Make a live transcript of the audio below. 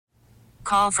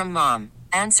call from mom.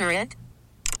 Answer it.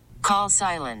 Call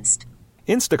silenced.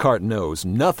 Instacart knows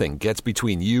nothing gets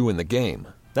between you and the game.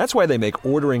 That's why they make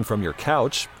ordering from your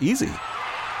couch easy.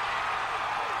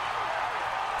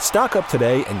 Stock up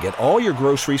today and get all your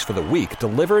groceries for the week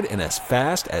delivered in as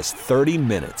fast as 30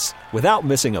 minutes without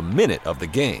missing a minute of the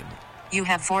game. You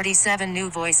have 47 new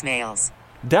voicemails.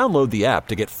 Download the app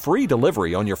to get free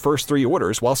delivery on your first 3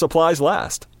 orders while supplies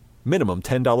last. Minimum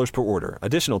 $10 per order.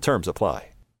 Additional terms apply.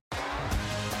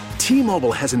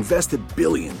 T-Mobile has invested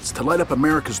billions to light up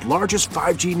America's largest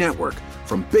 5G network,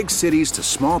 from big cities to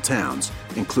small towns,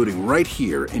 including right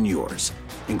here in yours.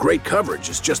 And great coverage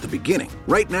is just the beginning.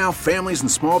 Right now, families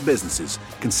and small businesses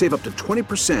can save up to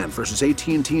 20% versus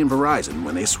AT&T and Verizon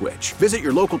when they switch. Visit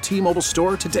your local T-Mobile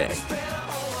store today.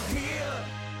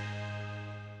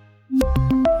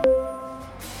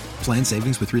 Plan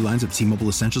savings with 3 lines of T-Mobile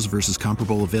Essentials versus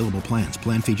comparable available plans.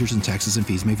 Plan features and taxes and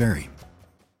fees may vary.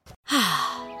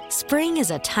 Spring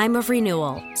is a time of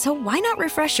renewal, so why not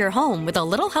refresh your home with a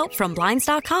little help from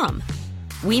Blinds.com?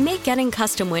 We make getting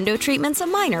custom window treatments a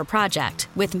minor project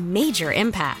with major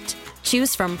impact.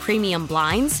 Choose from premium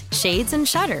blinds, shades, and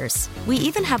shutters. We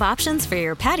even have options for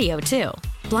your patio, too.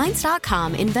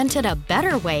 Blinds.com invented a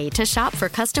better way to shop for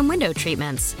custom window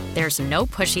treatments. There's no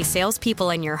pushy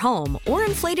salespeople in your home or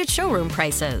inflated showroom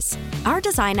prices. Our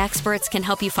design experts can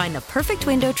help you find the perfect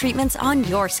window treatments on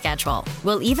your schedule.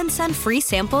 We'll even send free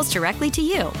samples directly to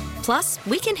you. Plus,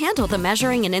 we can handle the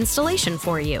measuring and installation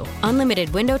for you. Unlimited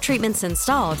window treatments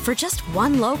installed for just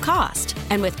one low cost.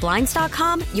 And with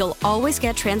Blinds.com, you'll always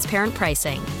get transparent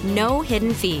pricing. No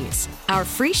hidden fees. Our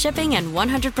free shipping and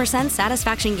 100%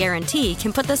 satisfaction guarantee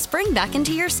can put the spring back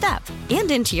into your step and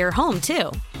into your home,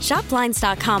 too. Shop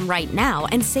Blinds.com right now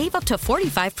and save up to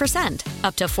 45%.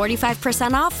 Up to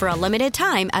 45% off for a limited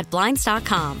time at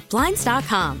Blinds.com.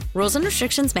 Blinds.com. Rules and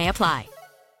restrictions may apply.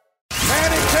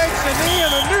 And he takes the knee,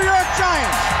 and the New York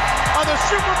Giants are the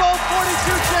Super Bowl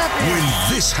 42 champions. When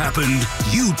this happened,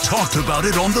 you talked about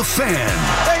it on The Fan.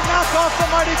 They knock off the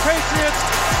mighty Patriots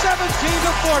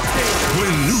 17-14.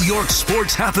 When New York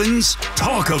sports happens,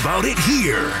 talk about it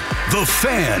here. The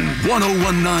Fan,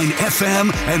 101.9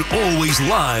 FM, and always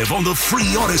live on the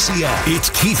free Odyssey app. It's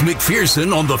Keith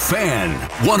McPherson on The Fan,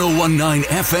 101.9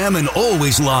 FM, and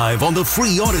always live on the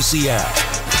free Odyssey app.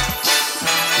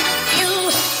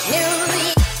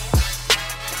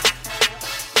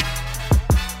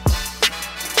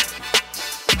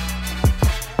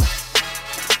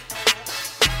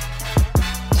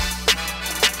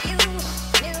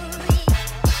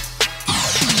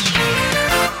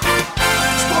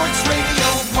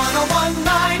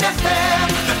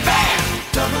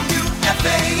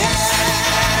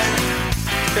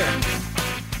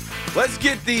 Let's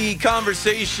get the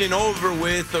conversation over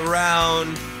with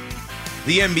around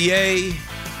the NBA,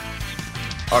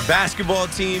 our basketball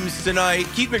teams tonight.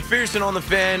 Keith McPherson on The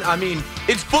Fan. I mean,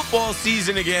 it's football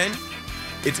season again.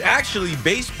 It's actually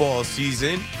baseball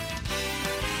season.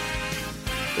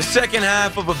 The second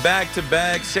half of a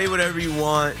back-to-back. Say whatever you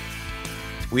want.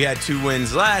 We had 2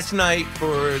 wins last night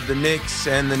for the Knicks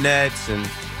and the Nets, and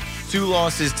 2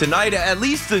 losses tonight. At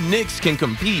least the Knicks can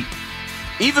compete.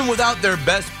 Even without their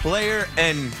best player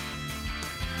and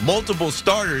multiple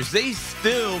starters, they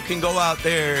still can go out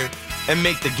there and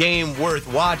make the game worth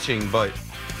watching. But,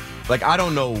 I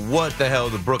don't know what the hell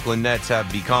the Brooklyn Nets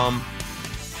have become.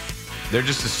 They're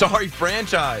just a sorry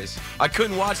franchise. I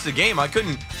couldn't watch the game. I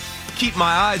couldn't keep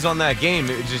my eyes on that game.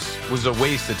 It just was a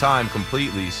waste of time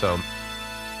completely. So,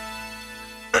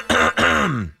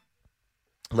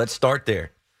 let's start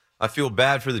there. I feel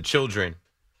bad for the children.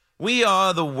 We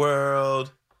are the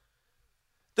world.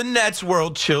 The Nets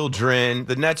world children.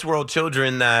 The Nets world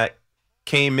children that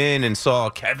came in and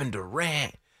saw Kevin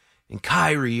Durant and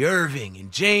Kyrie Irving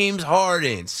and James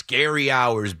Harden. Scary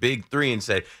hours, big 3, and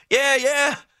said,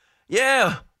 yeah.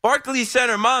 Barclays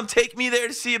Center, Mom, take me there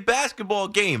to see a basketball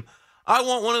game. I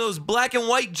want one of those black and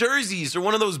white jerseys, or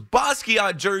one of those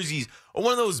Basquiat jerseys, or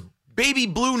one of those baby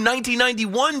blue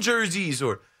 1991 jerseys.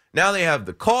 Or now they have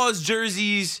the Cause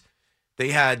jerseys. They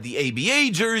had the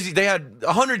ABA jersey. They had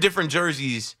 100 different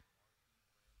jerseys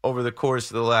over the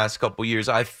course of the last couple years.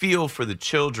 I feel for the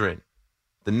children,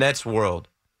 the Nets world.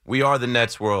 We are the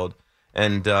Nets world.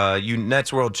 And you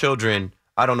Nets world children,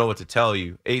 I don't know what to tell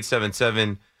you.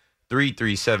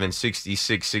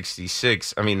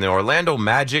 877-337-6666. I mean, the Orlando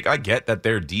Magic, I get that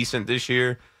they're decent this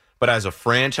year. But as a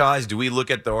franchise, do we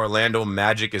look at the Orlando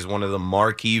Magic as one of the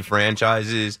marquee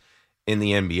franchises in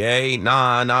the NBA?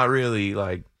 Nah, not really.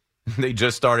 They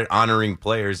just started honoring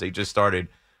players. They just started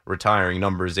retiring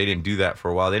numbers. They didn't do that for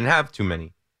a while. They didn't have too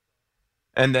many.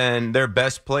 And then their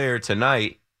best player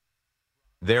tonight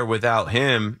there without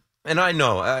him. And I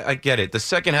know, I get it. The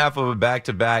second half of a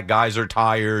back-to-back, guys are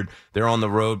tired. They're on the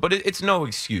road. But it's no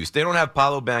excuse. They don't have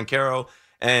Paolo Banchero,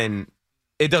 and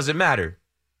it doesn't matter.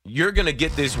 You're going to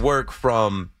get this work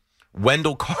from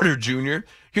Wendell Carter Jr.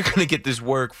 You're going to get this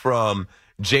work from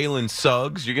Jalen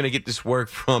Suggs. You're going to get this work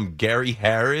from Gary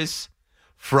Harris,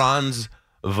 Franz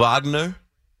Wagner.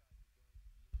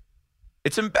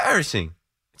 It's embarrassing.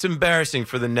 It's embarrassing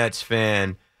for the Nets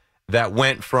fan that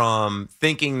went from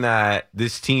thinking that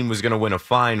this team was going to win a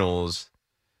finals,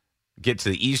 get to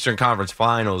the Eastern Conference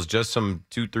Finals just some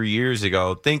 2-3 years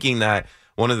ago, thinking that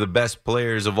one of the best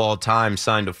players of all time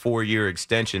signed a 4-year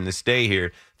extension to stay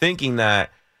here, thinking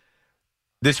that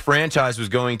this franchise was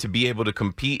going to be able to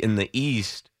compete in the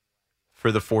East for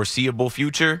the foreseeable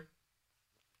future.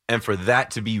 And for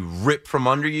that to be ripped from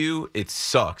under you, it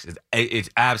sucks. It's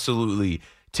absolutely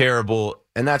terrible.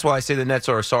 And that's why I say the Nets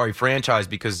are a sorry franchise,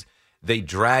 because they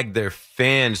drag their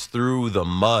fans through the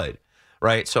mud,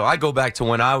 right? So I go back to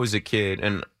when I was a kid,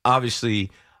 and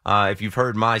obviously, if you've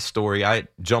heard my story, I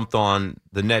jumped on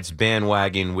the Nets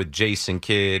bandwagon with Jason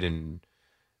Kidd and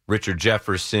Richard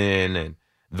Jefferson and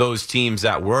those teams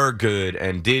that were good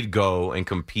and did go and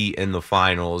compete in the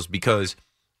finals, because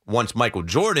once Michael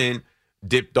Jordan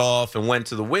dipped off and went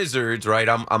to the Wizards, right,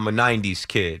 I'm a 90s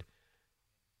kid.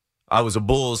 I was a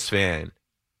Bulls fan.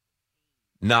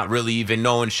 Not really even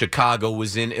knowing Chicago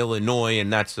was in Illinois,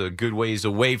 and that's a good ways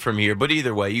away from here. But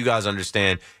either way, you guys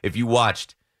understand, if you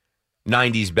watched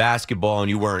 90s basketball and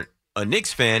you weren't a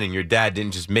Knicks fan and your dad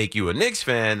didn't just make you a Knicks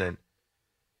fan, then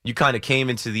you kind of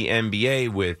came into the NBA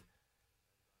with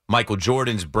Michael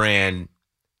Jordan's brand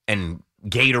and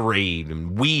Gatorade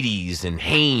and Wheaties and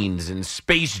Hanes and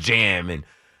Space Jam, and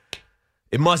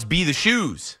it must be the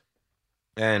shoes.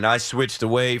 And I switched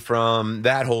away from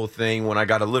that whole thing when I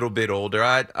got a little bit older.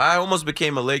 I almost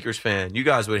became a Lakers fan. You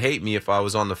guys would hate me if I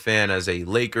was on the fan as a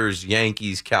Lakers,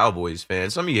 Yankees, Cowboys fan.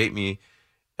 Some of you hate me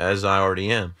as I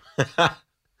already am.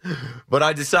 But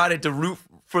I decided to root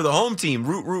for the home team.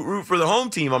 Root for the home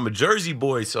team. I'm a Jersey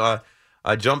boy, so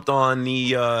I jumped on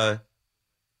the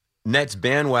Nets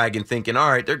bandwagon thinking, all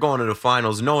right, they're going to the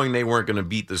finals, knowing they weren't going to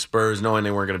beat the Spurs, knowing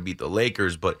they weren't going to beat the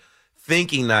Lakers, but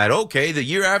thinking that, okay, the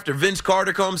year after Vince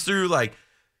Carter comes through, like,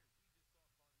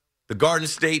 the Garden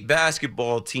State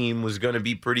basketball team was going to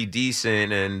be pretty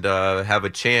decent and have a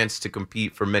chance to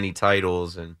compete for many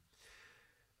titles. And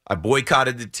I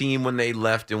boycotted the team when they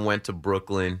left and went to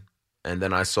Brooklyn. And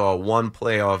then I saw one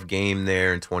playoff game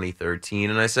there in 2013,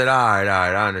 and I said, all right,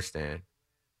 I understand.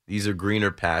 These are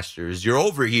greener pastures. You're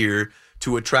over here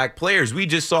to attract players. We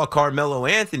just saw Carmelo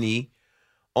Anthony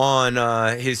on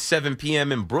his 7 p.m.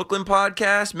 in Brooklyn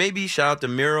podcast. Maybe shout out to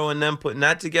Miro and them putting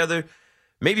that together.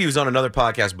 Maybe he was on another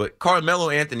podcast, but Carmelo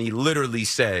Anthony literally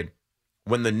said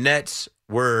when the Nets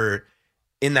were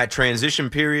in that transition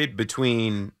period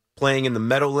between playing in the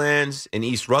Meadowlands in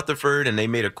East Rutherford, and they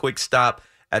made a quick stop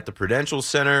at the Prudential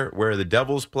Center where the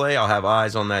Devils play. I'll have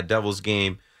eyes on that Devils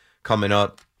game coming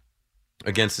up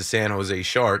against the San Jose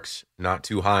Sharks. Not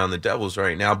too high on the Devils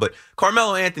right now, but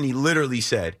Carmelo Anthony literally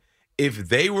said, if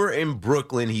they were in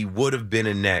Brooklyn, he would have been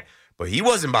a Net. But he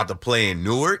wasn't about to play in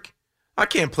Newark. I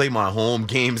can't play my home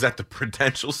games at the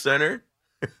Prudential Center.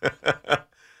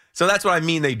 So that's what I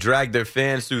mean. They drag their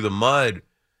fans through the mud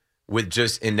with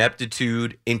just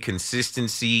ineptitude,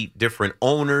 inconsistency, different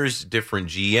owners, different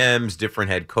GMs,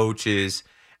 different head coaches.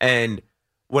 And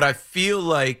what I feel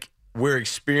like we're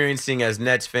experiencing as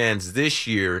Nets fans this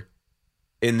year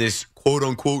in this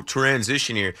quote-unquote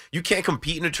transition year. You can't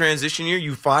compete in a transition year.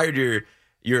 You fired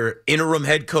your interim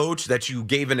head coach that you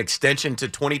gave an extension to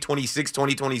 2026,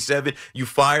 2027. You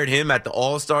fired him at the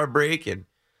All-Star break. And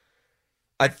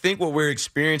I think what we're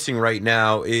experiencing right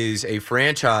now is a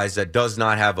franchise that does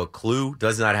not have a clue,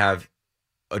 does not have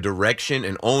a direction,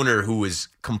 an owner who is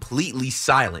completely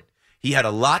silent. He had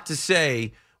a lot to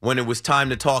say when it was time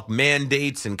to talk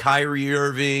mandates and Kyrie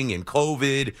Irving and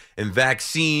COVID and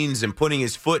vaccines and putting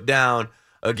his foot down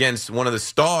against one of the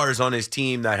stars on his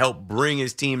team that helped bring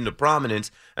his team to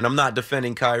prominence. And I'm not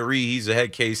defending Kyrie. He's a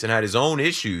head case and had his own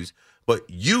issues. But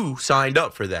you signed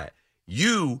up for that.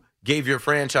 You gave your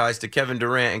franchise to Kevin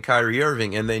Durant and Kyrie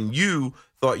Irving, and then you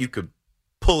thought you could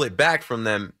pull it back from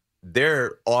them.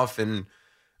 They're often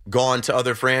gone to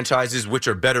other franchises, which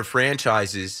are better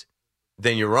franchises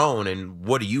than your own. And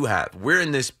what do you have? We're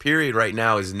in this period right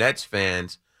now as Nets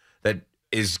fans that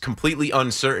is completely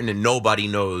uncertain and nobody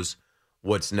knows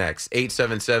what's next.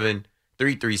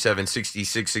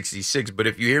 877-337-6666. But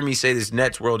if you hear me say this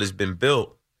Nets world has been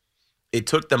built, it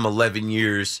took them 11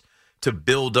 years to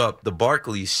build up the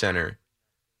Barclays Center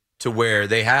to where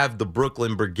they have the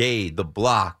Brooklyn Brigade, the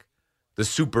Block, the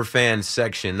super fan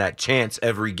section that chants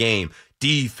every game,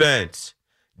 defense,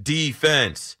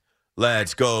 defense,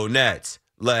 let's go Nets,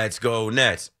 let's go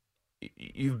Nets.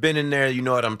 You've been in there, you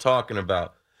know what I'm talking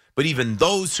about. But even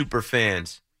those super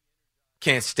fans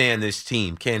can't stand this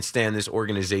team, can't stand this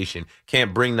organization,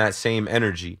 can't bring that same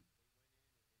energy.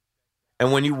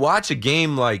 And when you watch a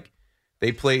game like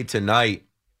they played tonight,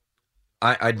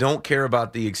 I don't care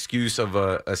about the excuse of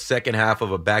a second half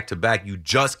of a back-to-back. You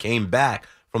just came back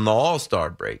from the All-Star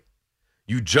break.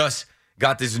 You just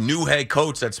got this new head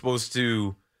coach that's supposed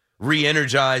to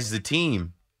re-energize the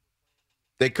team.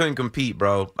 They couldn't compete,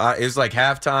 bro. It was like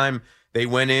halftime. They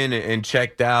went in and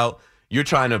checked out. You're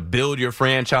trying to build your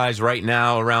franchise right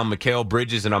now around Mikal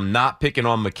Bridges, and I'm not picking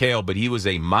on Mikal, but he was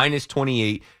a minus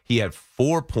 28. He had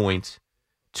 4 points,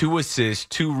 2 assists,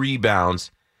 2 rebounds.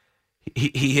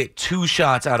 He hit 2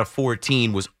 shots out of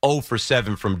 14, was 0 for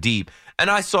 7 from deep.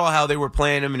 And I saw how they were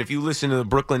playing him, and if you listen to the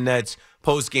Brooklyn Nets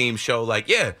post-game show,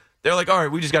 they're like, all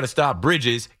right, we just got to stop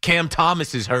Bridges. Cam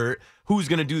Thomas is hurt. Who's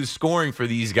going to do the scoring for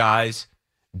these guys?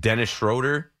 Dennis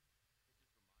Schroeder?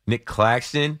 Nick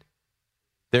Claxton?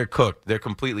 They're cooked. They're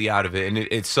completely out of it, and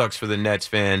it sucks for the Nets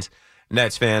fans.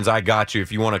 Nets fans, I got you.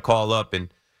 If you want to call up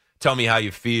and tell me how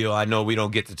you feel. I know we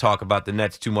don't get to talk about the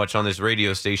Nets too much on this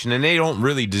radio station, and they don't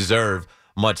really deserve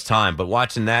much time. But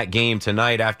watching that game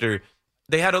tonight, after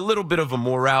they had a little bit of a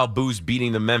morale boost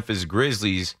beating the Memphis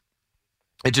Grizzlies,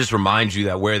 it just reminds you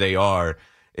that where they are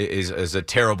is a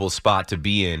terrible spot to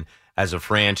be in as a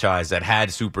franchise that had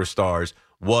superstars,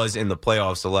 was in the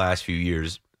playoffs the last few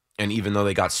years. And even though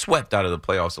they got swept out of the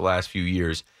playoffs the last few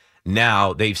years,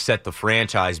 now they've set the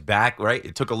franchise back, right?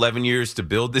 It took 11 years to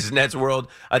build this Nets world.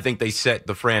 I think they set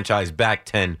the franchise back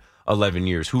 10, 11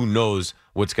 years. Who knows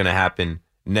what's going to happen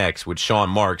next with Sean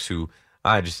Marks, who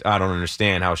I don't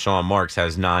understand how Sean Marks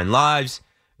has 9 lives.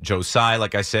 Joe Tsai,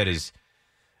 like I said, is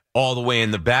all the way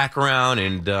in the background.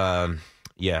 And,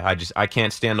 I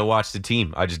can't stand to watch the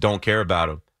team. I just don't care about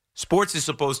them. Sports is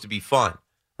supposed to be fun,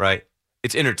 right?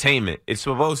 It's entertainment. It's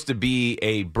supposed to be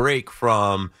a break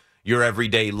from your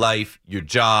everyday life, your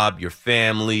job, your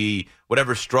family,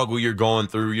 whatever struggle you're going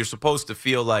through. You're supposed to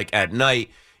feel like at night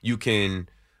you can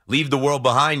leave the world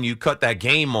behind you, cut that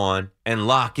game on, and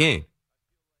lock in.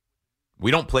 We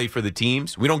don't play for the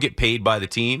teams. We don't get paid by the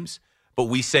teams, but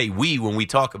we say we when we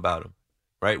talk about them,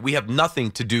 right? We have nothing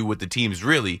to do with the teams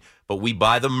really, but we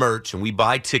buy the merch and we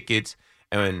buy tickets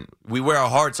and we wear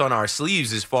our hearts on our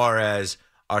sleeves as far as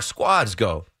our squads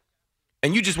go.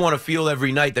 And you just want to feel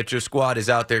every night that your squad is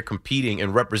out there competing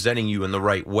and representing you in the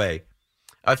right way.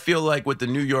 I feel like with the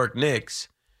New York Knicks,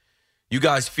 you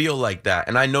guys feel like that.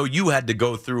 And I know you had to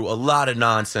go through a lot of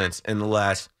nonsense in the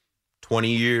last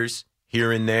 20 years,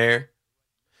 here and there.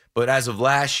 But as of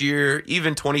last year,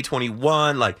 even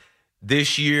 2021, like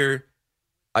this year,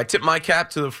 I tip my cap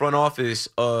to the front office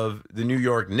of the New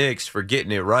York Knicks for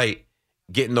getting it right,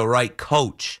 getting the right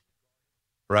coach.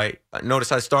 Right?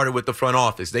 Notice I started with the front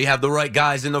office. They have the right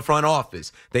guys in the front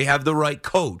office. They have the right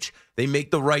coach. They make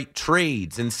the right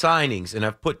trades and signings and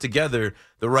have put together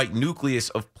the right nucleus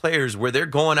of players where they're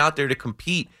going out there to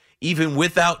compete even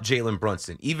without Jalen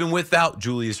Brunson, even without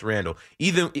Julius Randle.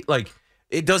 Even like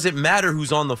it doesn't matter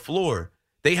who's on the floor.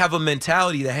 They have a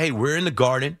mentality that, hey, we're in the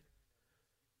Garden.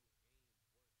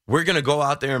 We're going to go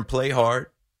out there and play hard.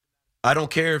 I don't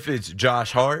care if it's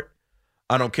Josh Hart.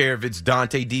 I don't care if it's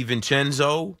Dante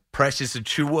DiVincenzo, Precious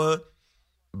Achiuwa,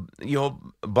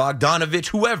 Bogdanovich,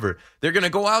 whoever. They're going to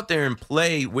go out there and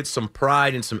play with some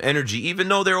pride and some energy, even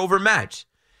though they're overmatched.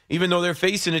 Even though they're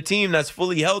facing a team that's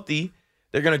fully healthy,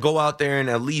 they're going to go out there and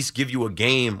at least give you a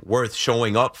game worth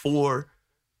showing up for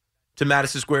to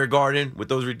Madison Square Garden with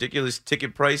those ridiculous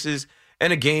ticket prices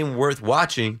and a game worth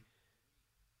watching.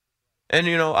 And,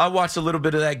 I watched a little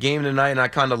bit of that game tonight, and I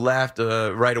kind of laughed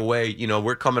right away.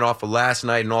 We're coming off of last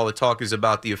night, and all the talk is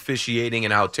about the officiating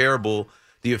and how terrible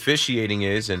the officiating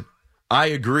is. And I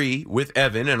agree with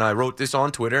Evan, and I wrote this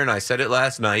on Twitter, and I said it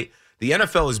last night. The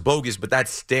NFL is bogus, but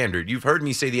that's standard. You've heard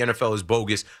me say the NFL is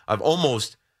bogus. I've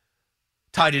almost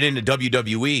tied it into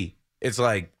WWE. It's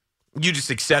like you just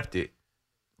accept it.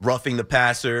 Roughing the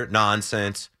passer,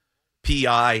 nonsense.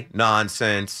 PI,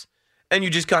 nonsense. And you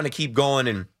just kind of keep going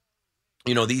and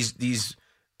these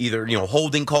either,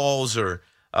 holding calls or,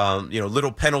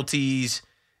 little penalties,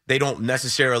 they don't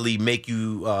necessarily make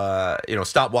you,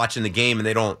 stop watching the game and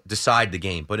they don't decide the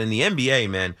game. But in the NBA,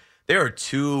 man, there are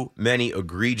too many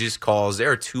egregious calls. There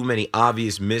are too many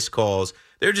obvious missed calls.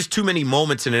 There are just too many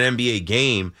moments in an NBA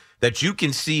game that you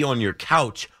can see on your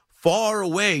couch far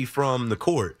away from the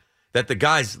court that the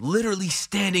guy's literally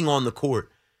standing on the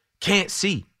court can't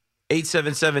see.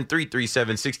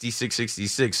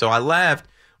 877-337-6666. So I laughed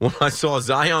when I saw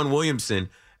Zion Williamson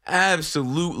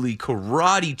absolutely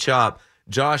karate chop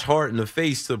Josh Hart in the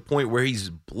face to the point where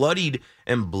he's bloodied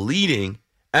and bleeding,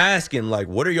 asking, like,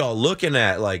 what are y'all looking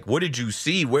at? Like, what did you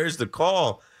see? Where's the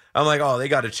call? I'm like, oh, they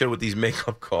got to chill with these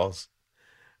makeup calls,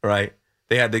 right?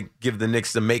 They had to give the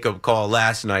Knicks the makeup call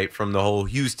last night from the whole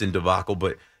Houston debacle,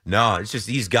 but no, it's just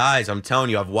these guys. I'm telling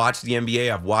you, I've watched the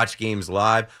NBA. I've watched games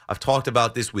live. I've talked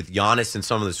about this with Giannis and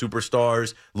some of the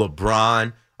superstars,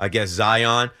 LeBron, I guess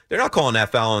Zion. They're not calling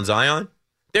that foul on Zion.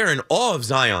 They're in awe of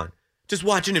Zion, just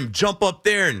watching him jump up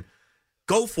there and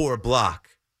go for a block.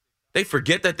 They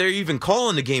forget that they're even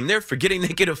calling the game. They're forgetting they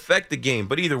could affect the game.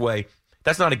 But either way,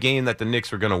 that's not a game that the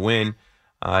Knicks were going to win.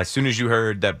 As soon as you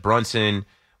heard that Brunson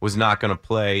was not going to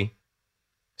play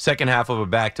second half of a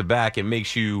back-to-back, it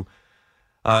makes you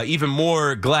even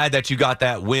more glad that you got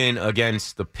that win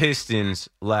against the Pistons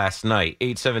last night.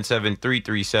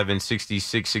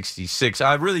 877-337-6666.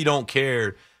 I really don't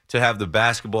care to have the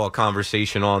basketball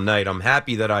conversation all night. I'm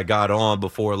happy that I got on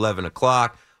before 11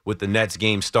 o'clock with the Nets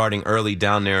game starting early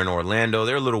down there in Orlando.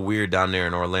 They're a little weird down there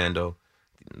in Orlando.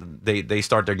 They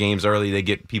start their games early. They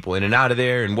get people in and out of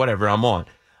there and whatever. I'm on.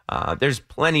 There's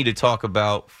plenty to talk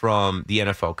about from the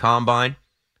NFL Combine.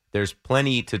 There's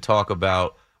plenty to talk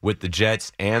about with the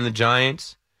Jets and the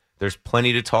Giants. There's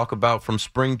plenty to talk about from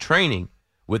spring training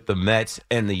with the Mets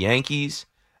and the Yankees.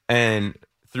 And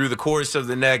through the course of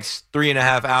the next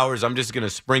 3.5 hours, I'm just going to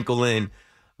sprinkle in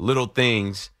little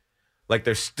things like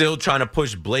they're still trying to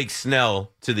push Blake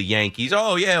Snell to the Yankees.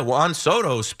 Oh, yeah, Juan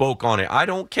Soto spoke on it. I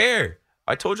don't care.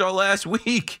 I told y'all last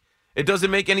week. It doesn't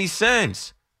make any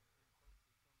sense.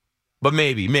 But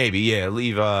maybe, yeah,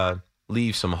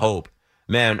 leave some hope.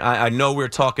 Man, I know we're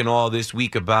talking all this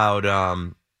week about,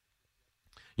 the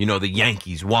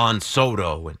Yankees, Juan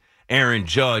Soto and Aaron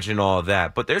Judge and all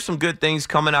that. But there's some good things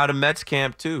coming out of Mets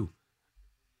camp, too.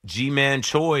 G-Man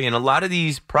Choi and a lot of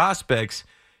these prospects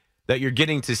that you're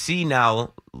getting to see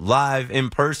now live in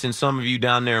person. Some of you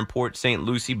down there in Port St.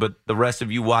 Lucie, but the rest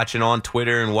of you watching on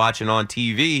Twitter and watching on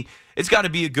TV. It's got to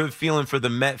be a good feeling for the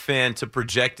Met fan to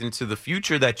project into the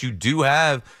future that you do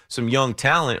have some young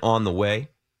talent on the way.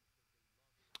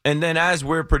 And then as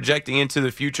we're projecting into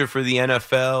the future for the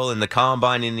NFL and the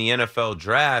Combine in the NFL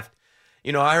Draft,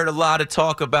 I heard a lot of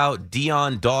talk about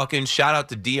Dion Dawkins. Shout out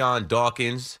to Dion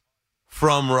Dawkins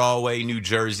from Rahway, New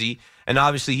Jersey. And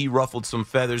obviously he ruffled some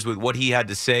feathers with what he had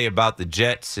to say about the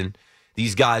Jets and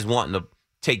these guys wanting to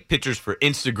take pictures for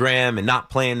Instagram and not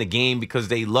playing the game because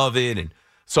they love it. And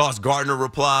Sauce Gardner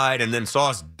replied, and then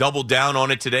Sauce doubled down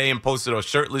on it today and posted a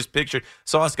shirtless picture.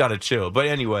 Sauce got to chill. But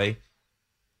anyway,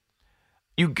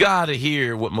 you got to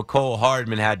hear what McCole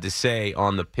Hardman had to say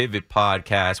on the Pivot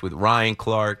podcast with Ryan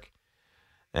Clark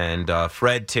and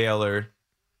Fred Taylor.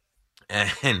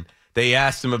 And they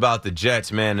asked him about the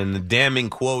Jets, man, and the damning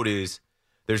quote is,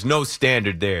 there's no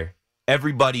standard there.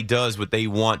 Everybody does what they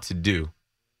want to do.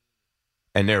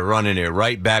 And they're running it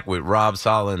right back with Rob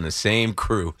Saleh and the same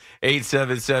crew.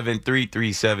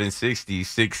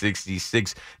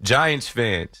 877-337-6666. Giants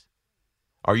fans,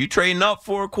 are you trading up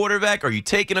for a quarterback? Are you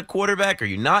taking a quarterback? Are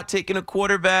you not taking a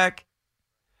quarterback?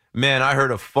 Man, I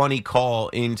heard a funny call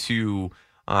into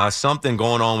something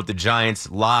going on with the Giants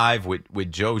live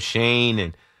with Joe Shane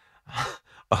and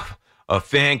a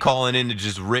fan calling in to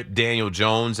just rip Daniel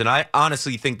Jones. And I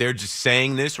honestly think they're just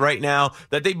saying this right now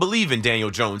that they believe in Daniel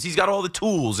Jones. He's got all the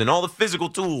tools and all the physical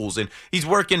tools, and he's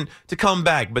working to come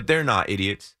back. But they're not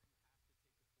idiots,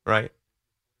 right?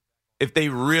 If they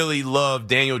really loved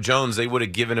Daniel Jones, they would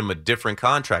have given him a different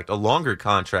contract, a longer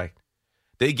contract.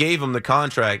 They gave him the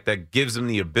contract that gives him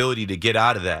the ability to get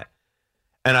out of that.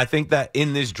 And I think that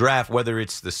in this draft, whether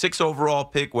it's the 6th overall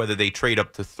pick, whether they trade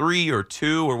up to 3 or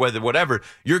 2 or whatever,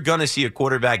 you're going to see a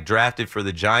quarterback drafted for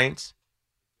the Giants.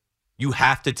 You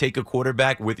have to take a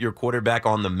quarterback with your quarterback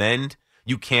on the mend.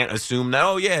 You can't assume that,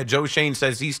 oh, yeah, Joe Shane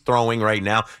says he's throwing right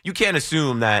now. You can't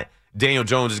assume that Daniel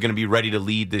Jones is going to be ready to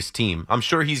lead this team. I'm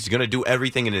sure he's going to do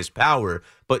everything in his power,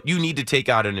 but you need to take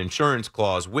out an insurance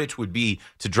clause, which would be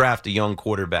to draft a young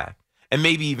quarterback. And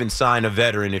maybe even sign a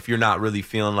veteran if you're not really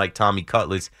feeling like Tommy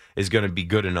Cutlets is going to be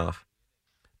good enough.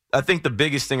 I think the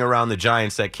biggest thing around the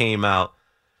Giants that came out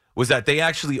was that they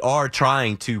actually are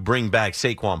trying to bring back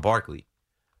Saquon Barkley.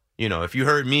 If you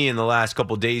heard me in the last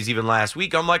couple of days, even last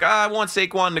week, I'm like, I want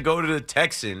Saquon to go to the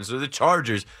Texans or the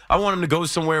Chargers. I want him to go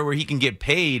somewhere where he can get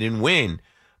paid and win.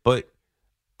 But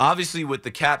obviously with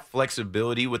the cap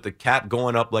flexibility, with the cap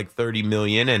going up like $30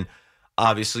 million, and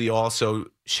obviously also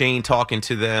Shane talking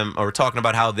to them or talking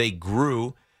about how they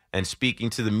grew and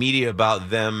speaking to the media about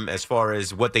them as far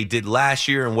as what they did last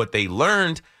year and what they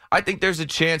learned, I think there's a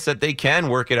chance that they can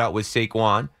work it out with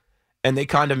Saquon and they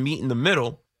kind of meet in the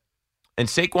middle And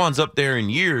Saquon's up there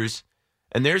in years,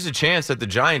 and there's a chance that the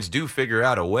Giants do figure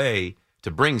out a way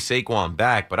to bring Saquon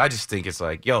back. But I just think it's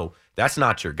like, yo, that's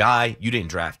not your guy. You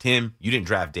didn't draft him. You didn't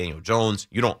draft Daniel Jones.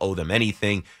 You don't owe them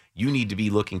anything. You need to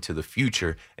be looking to the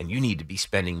future, and you need to be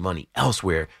spending money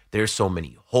elsewhere. There's so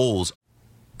many holes.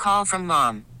 Call from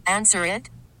mom. Answer it.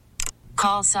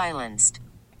 Call silenced.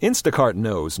 Instacart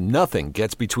knows nothing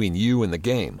gets between you and the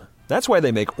game. That's why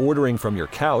they make ordering from your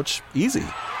couch easy.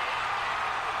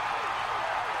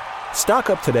 Stock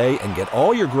up today and get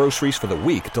all your groceries for the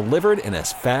week delivered in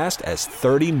as fast as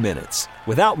 30 minutes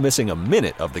without missing a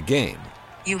minute of the game.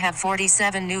 You have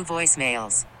 47 new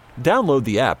voicemails. Download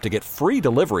the app to get free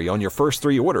delivery on your first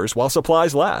 3 orders while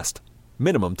supplies last.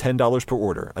 Minimum $10 per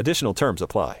order. Additional terms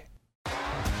apply.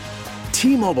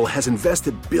 T-Mobile has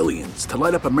invested billions to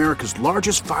light up America's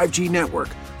largest 5G network,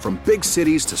 from big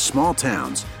cities to small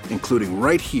towns, including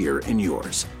right here in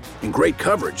yours. And great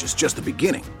coverage is just the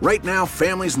beginning. Right now,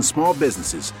 families and small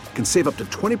businesses can save up to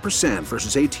 20%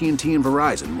 versus AT&T and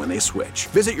Verizon when they switch.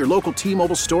 Visit your local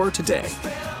T-Mobile store today.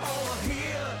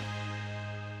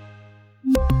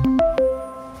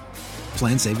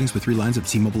 Plan savings with 3 lines of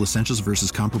T-Mobile Essentials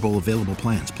versus comparable available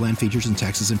plans. Plan features and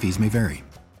taxes and fees may vary.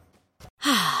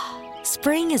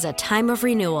 Spring is a time of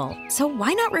renewal, so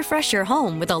why not refresh your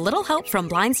home with a little help from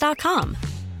Blinds.com?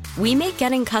 We make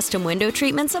getting custom window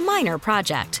treatments a minor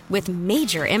project with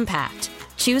major impact.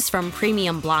 Choose from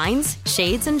premium blinds,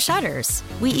 shades, and shutters.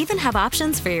 We even have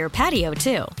options for your patio,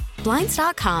 too.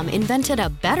 Blinds.com invented a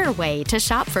better way to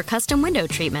shop for custom window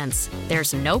treatments.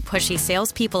 There's no pushy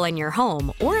salespeople in your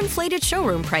home or inflated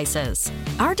showroom prices.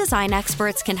 Our design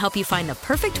experts can help you find the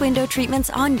perfect window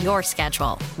treatments on your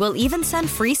schedule. We'll even send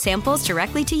free samples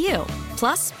directly to you.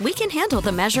 Plus, we can handle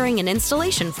the measuring and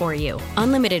installation for you.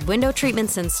 Unlimited window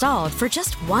treatments installed for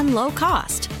just one low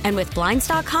cost. And with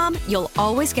Blinds.com, you'll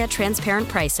always get transparent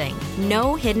pricing.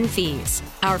 No hidden fees.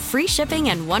 Our free shipping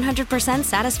and 100%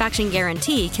 satisfaction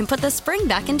guarantee can put the spring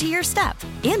back into your step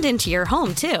and into your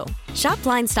home, too. Shop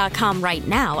Blinds.com right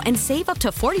now and save up to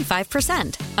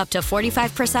 45%. Up to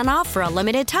 45% off for a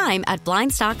limited time at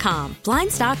Blinds.com.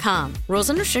 Blinds.com. Rules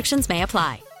and restrictions may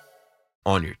apply.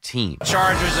 On your team.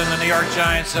 Chargers and the New York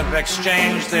Giants have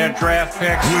exchanged their draft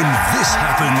picks. When this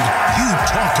happened, you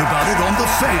talked about it on The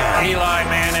Fan. Eli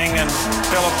Manning and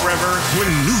Phillip Rivers. When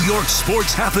New York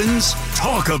sports happens,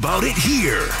 talk about it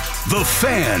here. The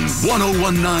Fan,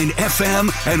 101.9 FM,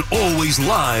 and always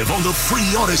live on the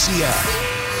free Odyssey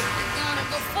app.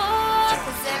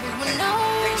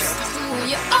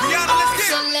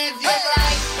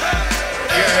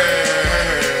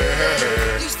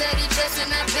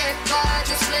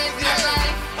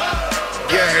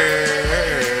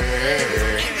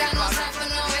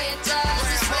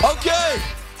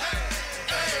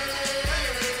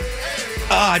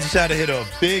 I just had to hit a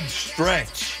big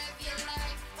stretch.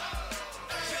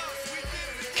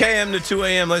 KM to 2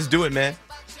 a.m. Let's do it, man.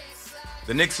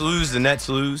 The Knicks lose, the Nets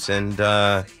lose, and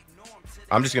I'm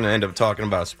just going to end up talking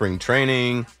about spring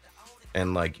training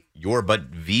and, like, your butt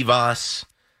Vivas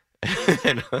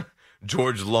and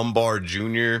George Lombard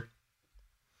Jr.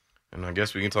 And I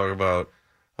guess we can talk about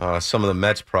some of the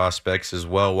Mets prospects as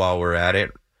well while we're at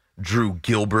it. Drew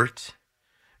Gilbert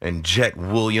and Jet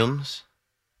Williams.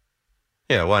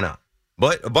 Yeah, why not?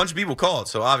 But a bunch of people called,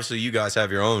 so obviously you guys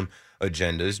have your own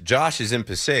agendas. Josh is in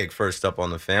Passaic, first up on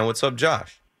the Fan. What's up,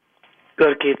 Josh?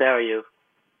 Good, Keith. How are you?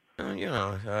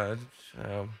 I've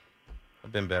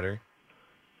been better.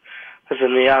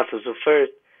 Listen, the answer. So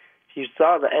first, you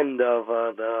saw the end of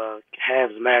the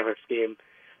Cavs-Mavericks game.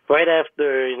 Right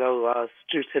after,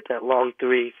 Strus hit that long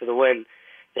three for the win,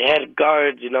 they had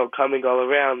guards, coming all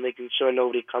around, making sure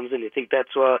nobody comes in. You think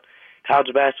that's what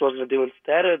college basketball's going to do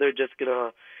instead, or they're just going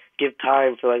to give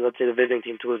time for, let's say, the visiting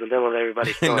team to lose and then let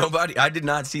everybody start? I did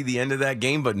not see the end of that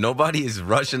game, but nobody is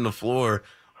rushing the floor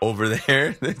over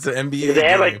there. It's an NBA they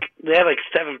game. They have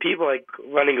 7 people,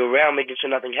 running around making sure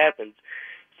nothing happens.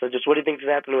 So just what do you think is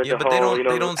happening with the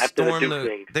whole, after the Duke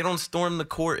thing? They don't storm the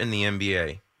court in the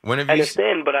NBA. I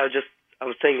understand, but I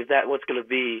was saying, is that what's going to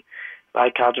be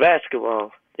like college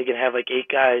basketball? They can have 8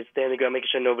 guys standing around making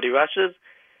sure nobody rushes,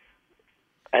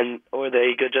 or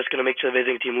they just going to make sure the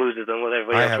visiting team loses and let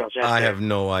everybody else rush after. I have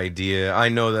no idea. I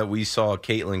know that we saw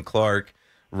Caitlin Clark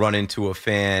run into a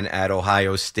fan at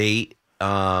Ohio State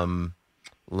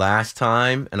last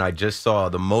time, and I just saw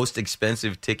the most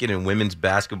expensive ticket in women's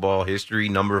basketball history,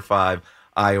 number 5,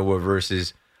 Iowa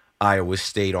versus Iowa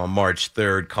State on March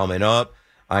 3rd coming up.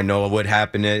 I know what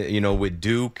happened, with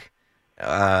Duke.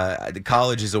 The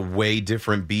college is a way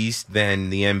different beast than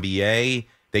the NBA.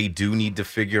 They do need to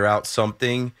figure out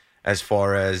something as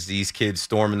far as these kids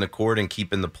storming the court and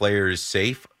keeping the players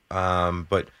safe.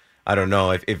 But I don't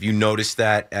know if you noticed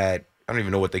that at, I don't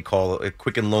even know what they call it,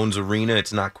 Quicken Loans Arena.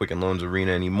 It's not Quicken Loans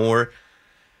Arena anymore.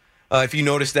 If you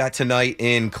noticed that tonight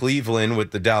in Cleveland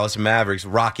with the Dallas Mavericks,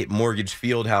 Rocket Mortgage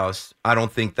Fieldhouse, I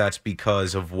don't think that's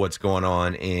because of what's going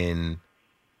on in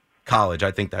college.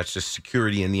 I think that's just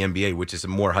security in the NBA, which is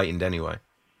more heightened anyway.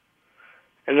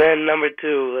 And then number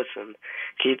 2, listen,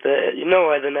 Keith, you know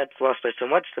why the Nets lost by so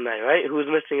much tonight, right? Who's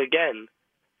missing again?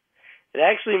 It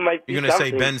actually might be You're going to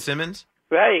say something. Ben Simmons?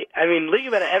 Right. I mean, think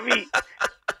about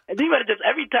it. Just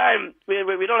every time we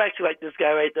don't actually like this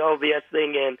guy, right? The whole BS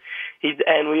thing,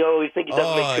 and we always think he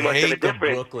doesn't make too much of a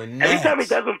difference. Every time he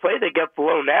doesn't play, they get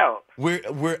blown out.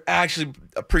 We're actually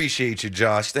appreciate you,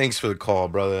 Josh. Thanks for the call,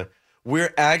 brother.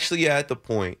 We're actually at the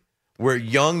point where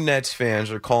young Nets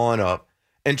fans are calling up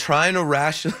and trying to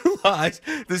rationalize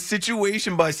the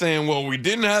situation by saying, "Well, we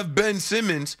didn't have Ben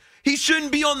Simmons. He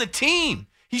shouldn't be on the team.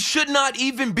 He should not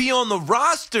even be on the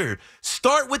roster."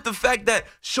 Start with the fact that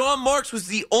Sean Marks was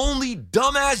the only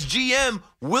dumbass GM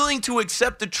willing to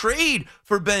accept a trade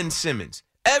for Ben Simmons.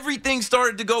 Everything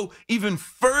started to go even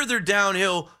further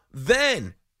downhill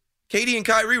then. KD and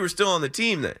Kyrie were still on the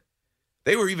team then.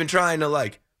 They were even trying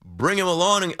to, bring him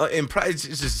along. It's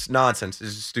just nonsense.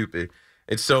 It's just stupid.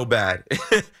 It's so bad.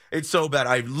 It's so bad.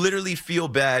 I literally feel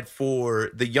bad for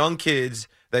the young kids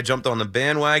that jumped on the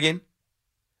bandwagon.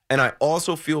 And I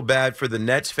also feel bad for the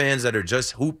Nets fans that are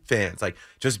just hoop fans,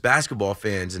 just basketball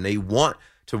fans, and they want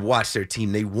to watch their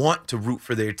team. They want to root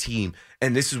for their team,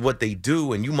 and this is what they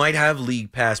do. And you might have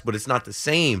League Pass, but it's not the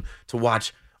same to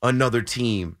watch another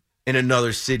team in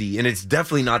another city, and it's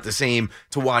definitely not the same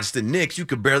to watch the Knicks. You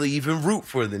could barely even root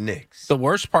for the Knicks. The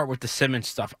worst part with the Simmons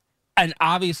stuff, and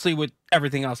obviously with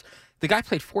everything else, the guy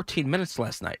played 14 minutes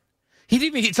last night.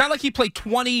 It's not like he played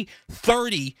 20,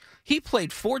 30. He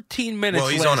played 14 minutes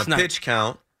last night. Well, he's on a pitch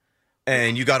count,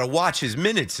 and you got to watch his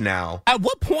minutes now. At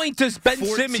what point does Ben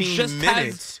Simmons just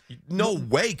minutes? No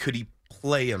way could he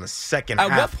play on the second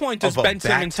half. At what point does Ben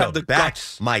Simmons have the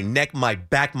guts? My neck, my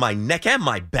back, and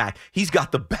my back. He's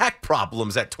got the back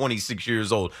problems at 26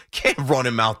 years old. Can't run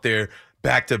him out there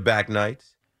back-to-back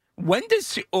nights. When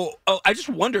does I just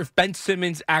wonder if Ben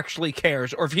Simmons actually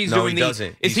cares, or if he's doing he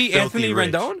doesn't. Is he Anthony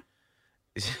Rendon?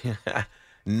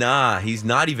 Nah, he's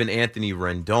not even Anthony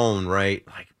Rendon, right?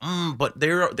 But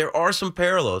there are some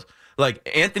parallels.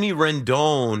 Anthony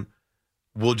Rendon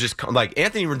will just come.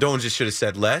 Anthony Rendon just should have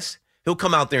said less. He'll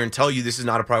come out there and tell you this is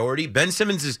not a priority. Ben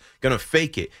Simmons is gonna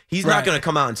fake it. He's not gonna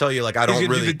come out and tell you I don't really. He's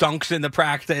gonna do the dunks in the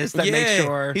practice that make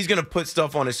sure. He's gonna put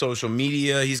stuff on his social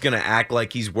media. He's gonna act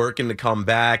like he's working to come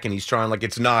back, and he's trying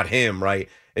it's not him, right?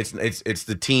 It's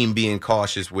the team being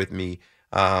cautious with me.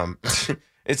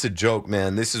 It's a joke,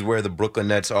 man. This is where the Brooklyn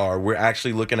Nets are. We're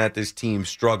actually looking at this team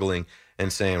struggling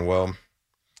and saying, well,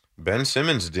 Ben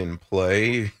Simmons didn't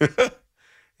play.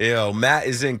 Matt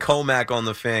is in Comac on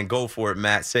the Fan. Go for it,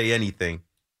 Matt. Say anything.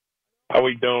 How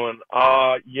we doing?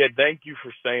 Thank you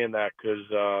for saying that,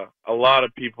 because a lot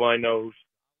of people I know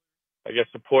who,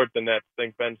 support the Nets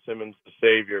think Ben Simmons the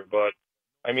savior. But,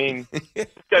 this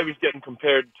guy was getting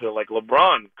compared to,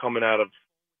 LeBron coming out of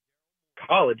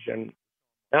college, and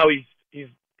now he's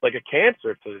like a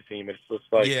cancer to the team. It's just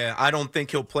I don't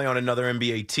think he'll play on another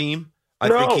NBA team. I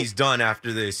think he's done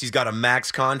after this. He's got a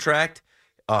max contract,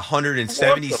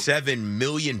 $177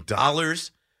 million.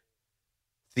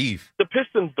 Thief. The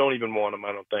Pistons don't even want him,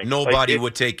 I don't think. Nobody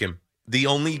would take him. The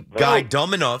only guy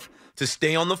dumb enough to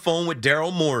stay on the phone with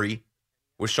Daryl Morey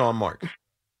was Sean Marks.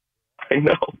 I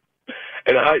know.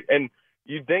 And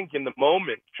you'd think in the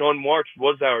moment Sean Marks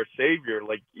was our savior,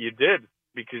 you did,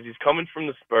 because he's coming from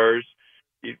the Spurs.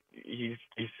 He's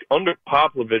under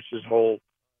Popovich's whole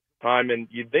time, and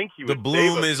you'd think he would. The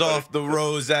bloom is off the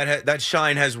rose. That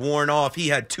shine has worn off. He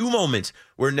had 2 moments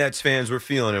where Nets fans were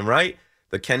feeling him, right?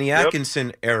 The Kenny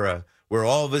Atkinson era, where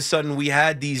all of a sudden we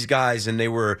had these guys, and they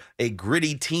were a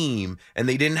gritty team, and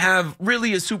they didn't have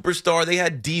really a superstar. They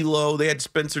had D'Lo, they had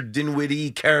Spencer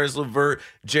Dinwiddie, Karis LeVert,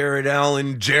 Jared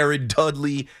Allen, Jared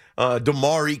Dudley,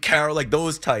 Damari Carroll,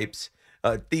 those types.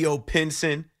 Theo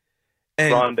Pinson.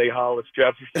 And Rondé Hollis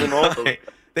Jefferson, all those guys.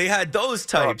 They had those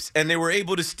types, and they were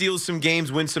able to steal some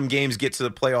games, win some games, get to the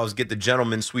playoffs, get the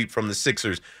gentleman sweep from the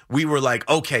Sixers. We were like,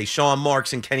 okay, Sean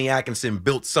Marks and Kenny Atkinson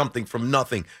built something from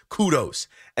nothing. Kudos.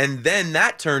 And then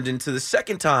that turned into the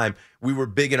second time we were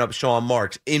bigging up Sean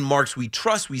Marks. In Marks we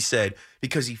trust, we said,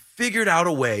 because he figured out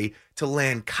a way to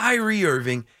land Kyrie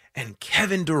Irving and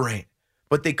Kevin Durant.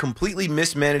 But they completely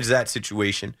mismanaged that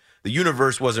situation. The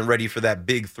universe wasn't ready for that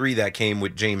big 3 that came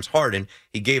with James Harden.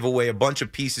 He gave away a bunch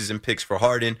of pieces and picks for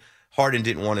Harden. Harden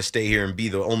didn't want to stay here and be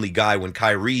the only guy when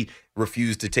Kyrie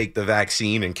refused to take the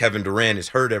vaccine and Kevin Durant is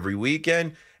hurt every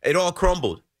weekend. it all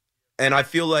crumbled. And I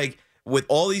feel like with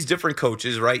all these different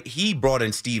coaches, right, he brought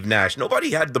in Steve Nash.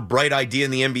 Nobody had the bright idea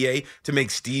in the NBA to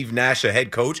make Steve Nash a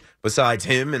head coach besides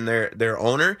him and their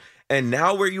owner. And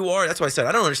now where you are, that's why I said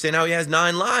I don't understand how he has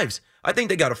 9 lives. I think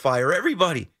they got to fire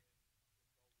everybody.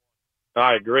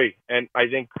 I agree. And I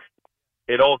think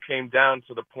it all came down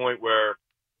to the point where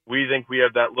we think we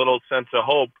have that little sense of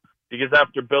hope because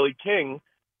after Billy King,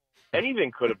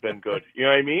 anything could have been good. You know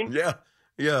what I mean? Yeah.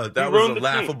 Yeah, that was a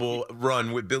laughable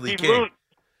run with Billy King.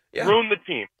 Ruined the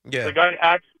team. Yeah. The guy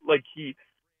acts like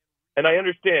and I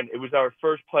understand it was our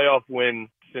first playoff win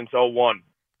since 2001.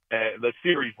 The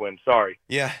series win, sorry.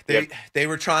 Yeah, they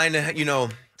were trying to,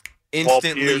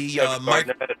 instantly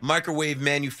microwave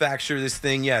manufacture this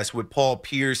thing, yes, with Paul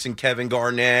Pierce and Kevin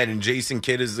Garnett and Jason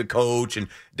Kidd as the coach and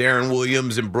Darren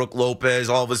Williams and Brooke Lopez.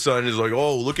 All of a sudden it's like,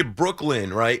 oh, look at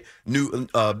Brooklyn, right? New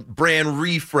brand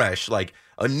refresh, like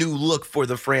a new look for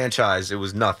the franchise. It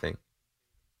was nothing.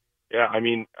 Yeah, I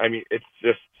mean, it's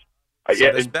just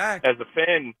back. As a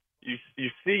fan, you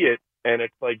see it, and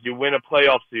it's like you win a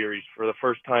playoff series for the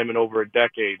first time in over a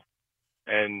decade,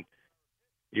 and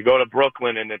you go to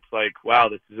Brooklyn, and it's like, wow,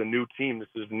 this is a new team, this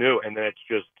is new, and then it's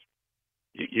just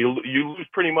you lose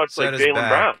pretty much like Jaylen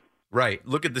Brown. Right.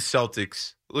 Look at the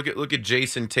Celtics. Look at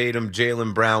Jason Tatum,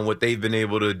 Jaylen Brown, what they've been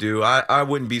able to do. I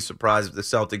wouldn't be surprised if the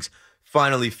Celtics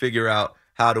finally figure out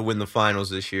how to win the finals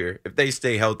this year. If they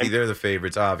stay healthy, they're the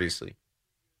favorites, obviously.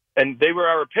 And they were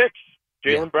our picks.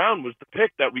 Jaylen Brown was the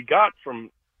pick that we got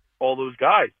from all those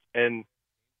guys. And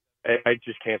I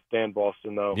just can't stand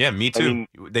Boston, though. Yeah, me too. I mean,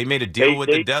 they made a deal with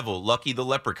the devil, Lucky the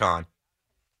Leprechaun.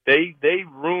 They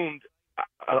ruined,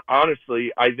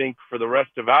 honestly, I think for the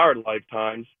rest of our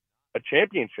lifetimes, a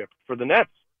championship for the Nets.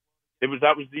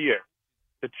 That was the year.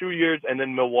 The 2 years, and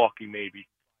then Milwaukee, maybe.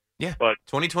 Yeah, but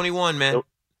 2021, man.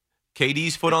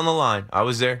 KD's foot on the line. I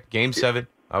was there. Game 7.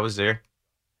 I was there.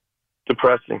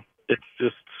 Depressing. It's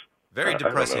just very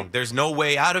depressing. There's no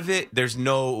way out of it. There's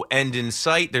no end in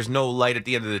sight. There's no light at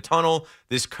the end of the tunnel.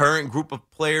 This current group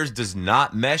of players does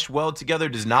not mesh well together,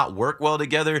 does not work well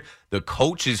together. The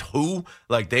coach is who?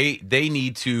 Like they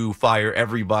need to fire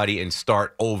everybody and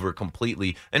start over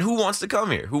completely. And who wants to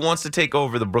come here? Who wants to take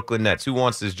over the Brooklyn Nets? Who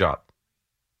wants this job?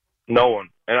 No one.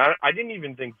 And I didn't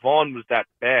even think Vaughn was that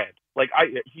bad. Like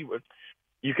he was.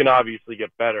 You can obviously get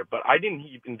better, but I didn't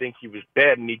even think he was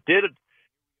bad, and he did,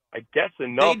 I guess,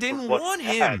 enough. They didn't want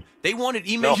him. They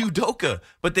wanted Ime Udoka,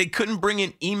 but they couldn't bring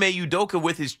in Ime Udoka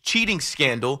with his cheating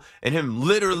scandal and him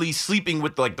literally sleeping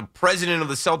with like the president of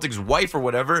the Celtics' wife or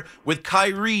whatever, with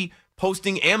Kyrie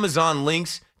posting Amazon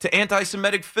links to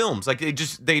anti-Semitic films. Like they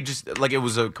just like it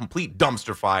was a complete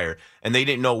dumpster fire, and they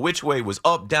didn't know which way was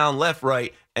up, down, left,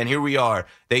 right. And here we are.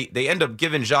 They end up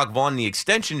giving Jacques Vaughn the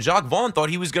extension. Jacques Vaughn thought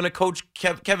he was going to coach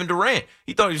Kevin Durant.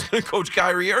 He thought he was going to coach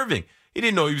Kyrie Irving. He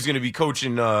didn't know he was going to be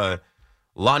coaching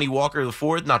Lonnie Walker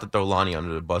IV. Not to throw Lonnie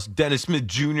under the bus. Dennis Smith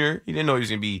Jr. He didn't know he was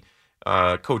going to be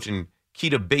coaching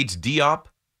Keita Bates-Diop.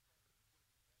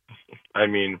 I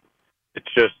mean,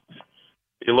 it's just,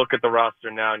 you look at the roster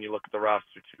now and you look at the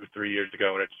roster 2-3 years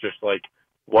ago, and it's just like,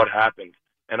 what happened?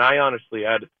 And I honestly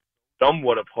had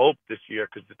somewhat of hope this year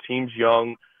because the team's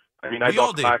young. I mean, I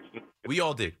thought Claxton. We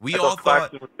all did. We all thought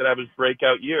Claxton was going to have his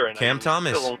breakout year. And Cam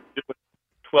Thomas. Still only doing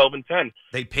 12 and 10.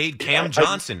 They paid Cam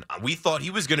Johnson. We thought he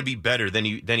was going to be better than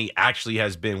he actually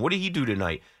has been. What did he do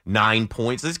tonight? 9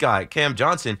 points. This guy, Cam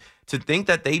Johnson, to think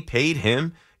that they paid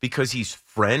him because he's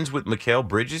friends with Mikal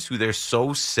Bridges, who they're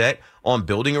so set on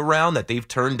building around that they've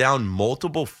turned down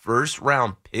multiple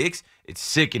first-round picks, it's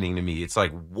sickening to me. It's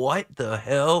like, what the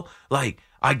hell? Like,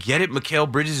 I get it.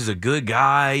 Mikal Bridges is a good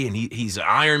guy, and he's an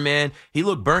Iron Man. He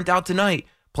looked burnt out tonight,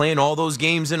 playing all those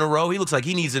games in a row. He looks like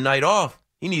he needs a night off.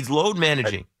 He needs load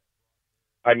managing.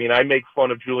 I mean, I make fun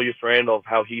of Julius Randle of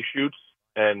how he shoots,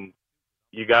 and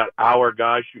you got our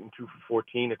guy shooting 2 for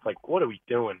 14. It's like, what are we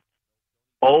doing?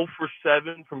 0 for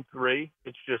 7 from 3.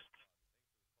 It's just,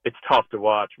 it's tough to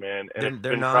watch, man. And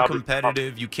they're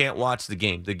non-competitive. You can't watch the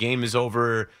game. The game is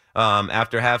over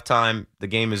after halftime. The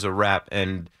game is a wrap,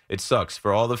 and it sucks.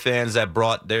 For all the fans that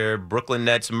brought their Brooklyn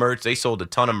Nets merch, they sold a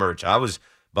ton of merch. I was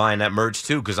buying that merch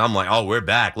too because I'm like, oh, we're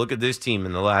back. Look at this team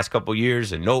in the last couple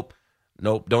years, and nope.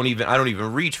 I don't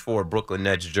even reach for a Brooklyn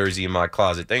Nets jersey in my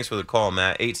closet. Thanks for the call,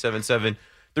 Matt.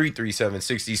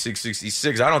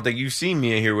 877-337-6666. I don't think you've seen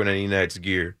me in here with any Nets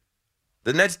gear.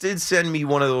 The Nets did send me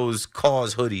one of those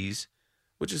Cause hoodies,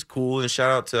 which is cool. And shout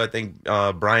out to, I think,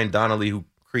 Brian Donnelly, who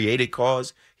created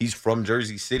Cause. He's from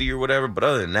Jersey City or whatever. But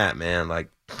other than that, man, like,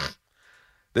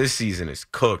 this season is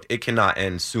cooked. It cannot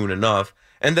end soon enough.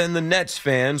 And then the Nets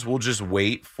fans will just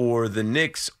wait for the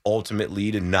Knicks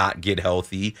ultimately to not get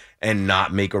healthy and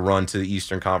not make a run to the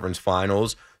Eastern Conference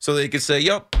Finals so they could say,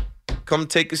 yup, come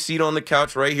take a seat on the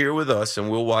couch right here with us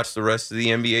and we'll watch the rest of the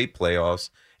NBA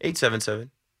playoffs.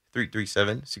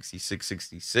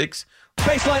 877-337-6666.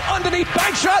 Baseline underneath,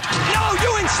 bank shot. No,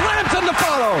 Ewing slams in the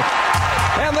follow.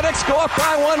 And the Knicks go up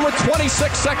by one with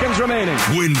 26 seconds remaining.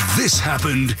 When this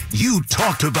happened, you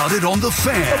talked about it on The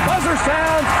Fan. The buzzer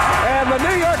sounds, and the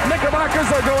New York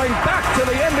Knickerbockers are going back to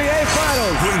the NBA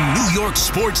Finals. When New York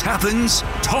sports happens,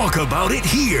 talk about it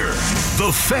here.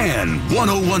 The Fan,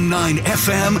 101.9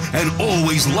 FM, and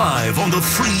always live on the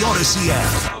free Odyssey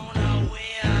app.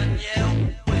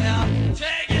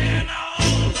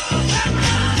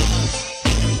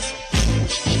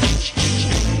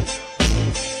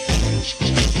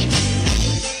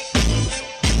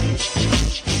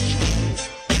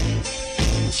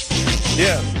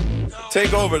 Yeah,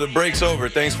 take over. The break's over.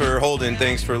 Thanks for holding.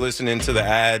 Thanks for listening to the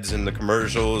ads and the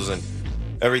commercials and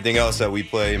everything else that we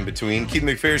play in between. Keith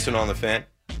McPherson on The Fan.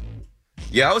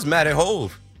 Yeah, I was mad at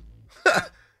Hove.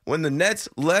 When the Nets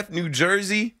left New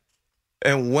Jersey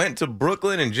and went to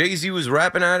Brooklyn and Jay-Z was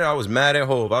rapping at it, I was mad at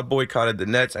Hove. I boycotted the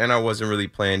Nets and I wasn't really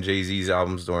playing Jay-Z's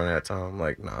albums during that time. I'm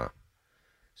like, nah.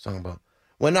 Song about,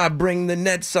 when I bring the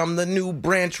Nets, I'm the new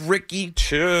Branch Rickey.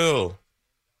 Chill.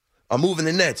 I'm moving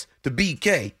the Nets to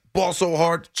BK. Ball so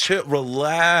hard. Chill.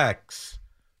 Relax.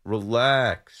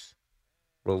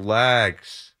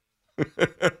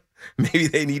 Maybe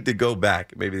they need to go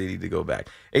back.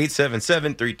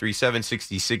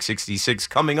 877-337-6666.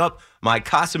 Coming up, my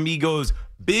Casamigos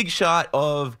big shot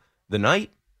of the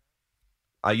night.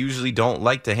 I usually don't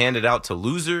like to hand it out to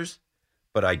losers,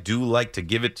 but I do like to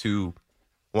give it to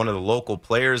one of the local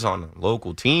players on a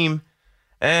local team.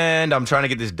 And I'm trying to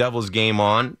get this Devils game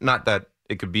on. Not that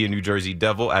it could be a New Jersey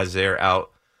Devil as they're out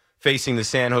facing the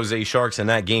San Jose Sharks, and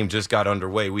that game just got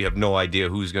underway. We have no idea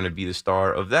who's going to be the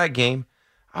star of that game.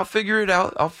 I'll figure it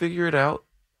out. I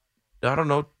don't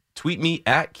know. Tweet me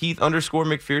at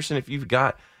Keith_McPherson if you've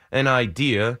got an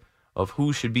idea of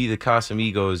who should be the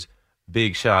Casamigos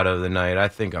big shot of the night. I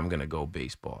think I'm going to go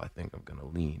baseball. I think I'm going to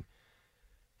lean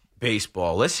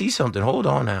baseball. Let's see something. Hold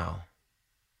on now.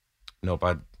 Nope,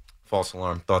 false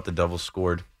alarm. Thought the Devils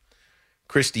scored.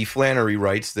 Christy Flannery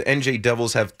writes, the NJ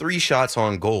Devils have 3 shots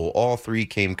on goal. All 3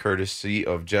 came courtesy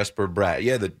of Jesper Bratt.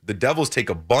 Yeah, the Devils take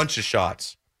a bunch of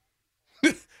shots.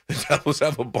 The Devils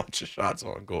have a bunch of shots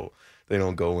on goal. They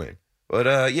don't go in.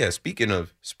 But, yeah, speaking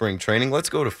of spring training, let's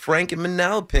go to Frank in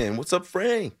Manalapan. What's up,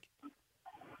 Frank?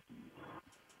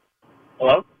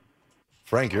 Hello?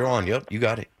 Frank, you're on. Yep, you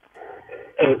got it.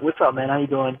 Hey, what's up, man? How you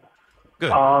doing?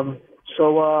 Good.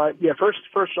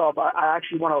 First off, I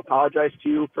actually want to apologize to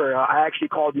you for. I actually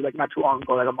called you like not too long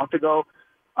ago, like a month ago.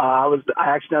 I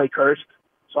accidentally cursed,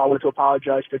 so I wanted to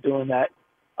apologize for doing that.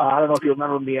 I don't know if you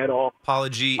remember me at all.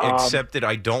 Apology accepted.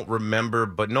 I don't remember,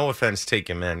 but no offense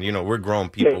taken, man. You know, we're grown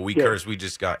people. We curse. We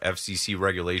just got FCC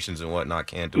regulations and whatnot.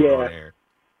 Can't do it on air.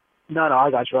 No,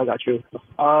 I got you.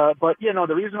 But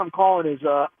the reason I'm calling is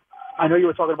I know you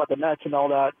were talking about the Nets and all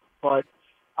that, but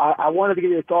I wanted to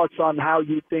get your thoughts on how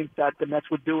you think that the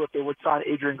Nets would do if they would sign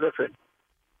Adrian Griffin,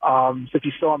 since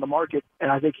he's still on the market,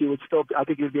 and I think he would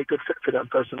be a good fit for them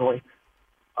personally.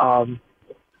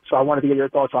 So I wanted to get your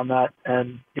thoughts on that,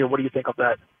 and what do you think of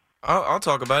that? I'll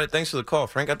talk about it. Thanks for the call,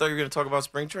 Frank. I thought you were going to talk about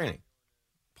spring training.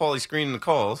 Paulie screening the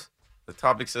calls. The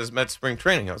topic says Mets spring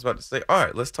training. I was about to say, all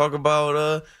right, let's talk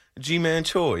about G-Man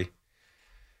Choi.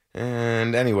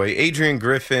 And anyway, Adrian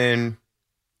Griffin,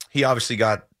 he obviously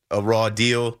got a raw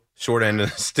deal, short end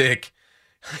of the stick.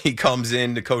 He comes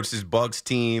in to coach his Bucks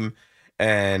team,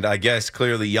 and I guess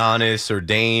clearly Giannis or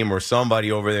Dame or somebody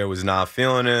over there was not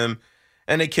feeling him,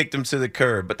 and they kicked him to the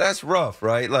curb. But that's rough,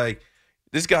 right? Like,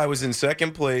 this guy was in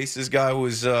second place. This guy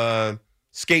was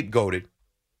scapegoated.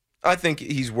 I think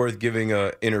he's worth giving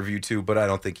an interview to, but I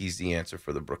don't think he's the answer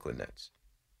for the Brooklyn Nets.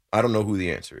 I don't know who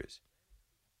the answer is.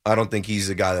 I don't think he's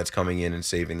the guy that's coming in and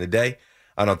saving the day.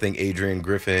 I don't think Adrian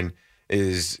Griffin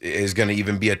is going to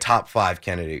even be a top 5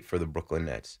 candidate for the Brooklyn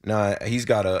Nets. Now, he's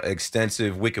got an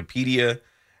extensive Wikipedia,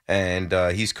 and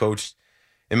he's coached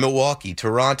in Milwaukee,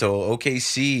 Toronto,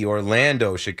 OKC,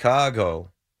 Orlando,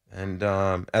 Chicago. And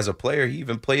as a player, he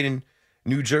even played in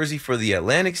New Jersey for the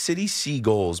Atlantic City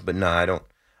Seagulls. But no, I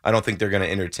don't think they're going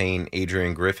to entertain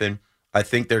Adrian Griffin. I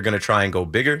think they're going to try and go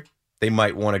bigger. They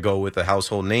might want to go with a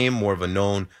household name, more of a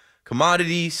known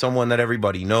commodity, someone that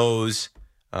everybody knows.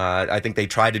 I think they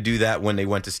tried to do that when they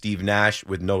went to Steve Nash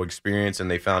with no experience, and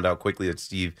they found out quickly that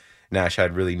Steve Nash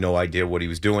had really no idea what he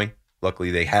was doing.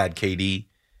 Luckily, they had KD,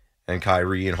 and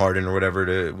Kyrie and Harden or whatever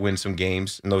to win some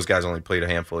games. And those guys only played a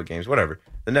handful of games. Whatever.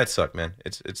 The Nets suck, man.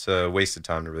 It's a waste of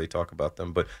time to really talk about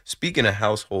them. But speaking of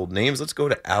household names, let's go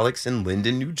to Alex in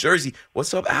Linden, New Jersey.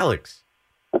 What's up, Alex?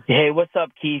 Hey, what's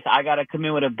up, Keith? I got to come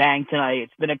in with a bang tonight.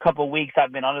 It's been a couple weeks.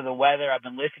 I've been under the weather. I've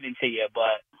been listening to you.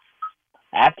 But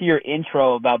after your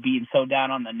intro about being so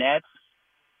down on the Nets,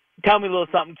 tell me a little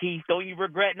something, Keith. Don't you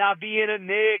regret not being a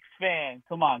Knicks fan?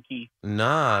 Come on, Keith.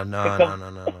 Nah.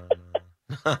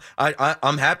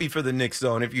 I'm happy for the Knicks,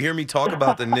 though. And if you hear me talk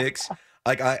about the Knicks,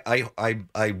 like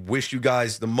I wish you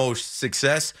guys the most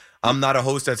success. I'm not a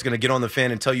host that's going to get on the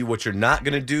fan and tell you what you're not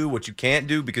going to do, what you can't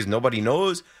do, because nobody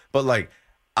knows. But, like,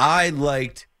 I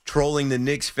liked trolling the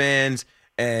Knicks fans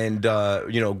and,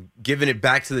 giving it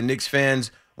back to the Knicks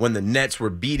fans when the Nets were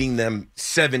beating them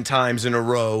 7 times in a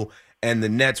row and the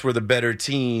Nets were the better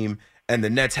team and the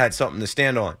Nets had something to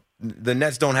stand on. The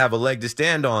Nets don't have a leg to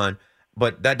stand on,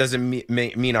 but that doesn't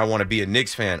mean I want to be a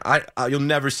Knicks fan. You'll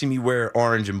never see me wear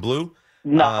orange and blue.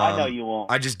 No, I know you won't.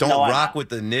 I just don't rock with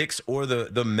the Knicks or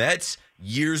the Mets.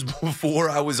 Years before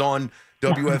I was on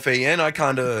WFAN, I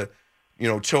kind of,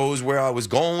 chose where I was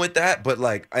going with that. But,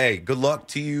 like, hey, good luck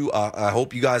to you. I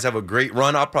hope you guys have a great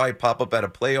run. I'll probably pop up at a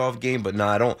playoff game, but no,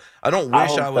 I don't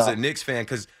wish I was a Knicks fan,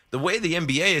 because the way the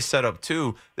NBA is set up,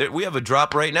 too, we have a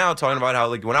drop right now talking about how,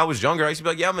 like, when I was younger, I used to be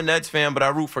like, yeah, I'm a Nets fan, but I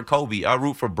root for Kobe. I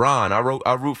root for Bron. I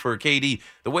root for KD.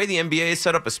 The way the NBA is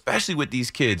set up, especially with these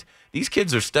kids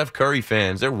are Steph Curry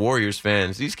fans. They're Warriors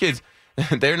fans. These kids,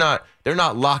 they're not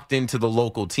locked into the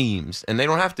local teams, and they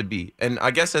don't have to be. And I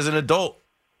guess as an adult,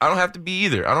 I don't have to be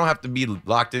either. I don't have to be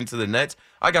locked into the Nets.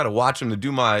 I got to watch them to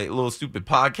do my little stupid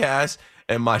podcast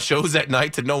and my shows at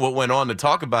night to know what went on to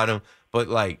talk about them. But,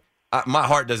 like, my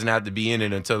heart doesn't have to be in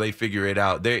it until they figure it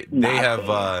out. They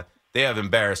have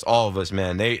embarrassed all of us,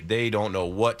 man. They don't know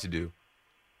what to do.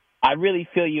 I really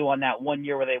feel you on that one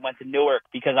year where they went to Newark,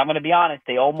 because I'm going to be honest,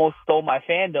 they almost stole my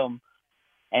fandom.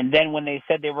 And then when they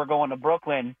said they were going to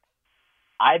Brooklyn,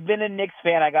 I've been a Knicks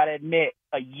fan, I got to admit,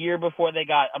 a year before they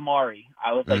got Amari.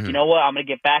 I was like, you know what, I'm going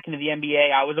to get back into the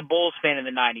NBA. I was a Bulls fan in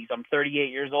the 90s. I'm 38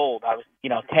 years old. I was,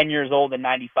 10 years old in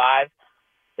 95.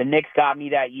 The Knicks got me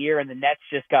that year, and the Nets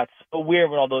just got so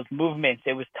weird with all those movements.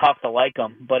 It was tough to like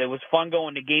them, but it was fun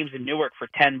going to games in Newark for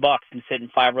 $10 and sitting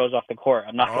 5 rows off the court.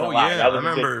 I'm not going to lie. Yeah, I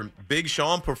remember Big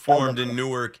Sean performed in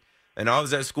Newark, and I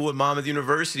was at school at Monmouth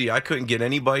University. I couldn't get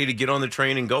anybody to get on the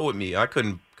train and go with me. I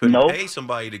couldn't pay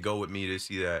somebody to go with me to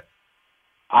see that.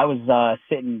 I was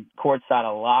sitting courtside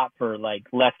a lot for like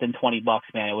less than $20,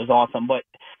 man. It was awesome. But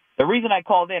the reason I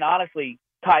called in, honestly,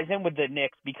 ties in with the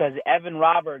Knicks, because Evan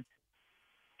Roberts,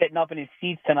 sitting up in his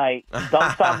seats tonight,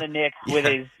 dunks on the Knicks with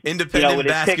his Independent with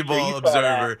his Basketball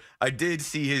Observer. I did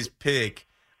see his pick.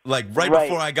 Like right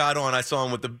before I got on, I saw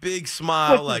him with a big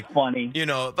smile. Which is funny,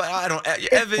 But I don't,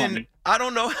 Evan. I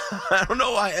don't know. I don't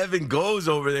know why Evan goes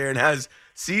over there and has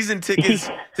season tickets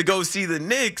to go see the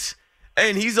Knicks,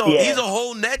 and he's a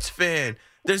whole Nets fan.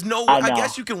 There's no. I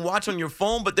guess you can watch on your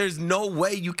phone, but there's no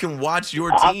way you can watch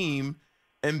your team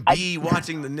and be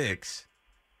watching the Knicks.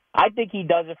 I think he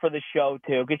does it for the show,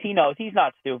 too, because he knows he's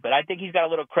not stupid. I think he's got a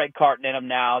little Craig Carton in him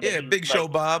now. Yeah, big show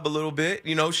Bob a little bit.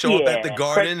 Show up at the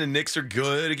Garden, the Knicks are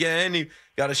good again. He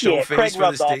got to show face Craig for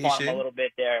the station. Off on him a little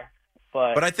bit there.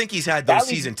 But I think he's had those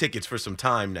season tickets for some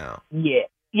time now. Yeah,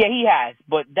 he has.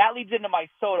 But that leads into my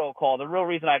Soto call, the real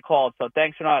reason I called. So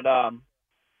thanks for not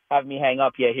having me hang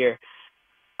up yet here.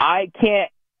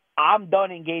 I'm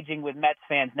done engaging with Mets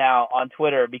fans now on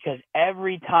Twitter, because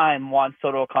every time Juan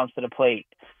Soto comes to the plate,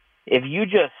 if you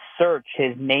just search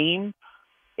his name,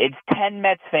 it's 10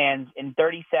 Mets fans in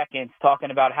 30 seconds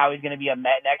talking about how he's going to be a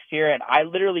Met next year, and I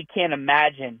literally can't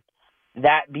imagine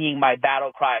that being my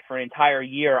battle cry for an entire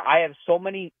year. I have so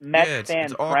many Mets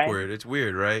fans. It's awkward. It's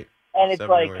weird, right? And it's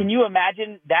like, can you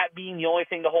imagine that being the only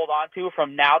thing to hold on to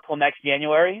from now till next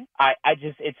January?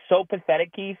 It's so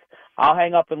pathetic, Keith. I'll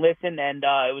hang up and listen, and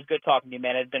it was good talking to you,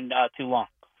 man. It's been too long.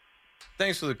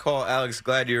 Thanks for the call, Alex.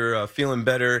 Glad you're feeling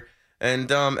better.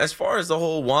 And as far as the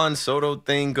whole Juan Soto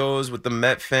thing goes with the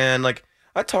Met fan, like,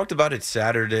 I talked about it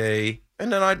Saturday,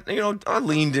 and then I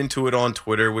leaned into it on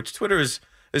Twitter, which Twitter is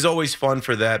always fun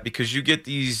for that, because you get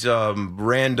these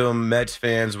random Mets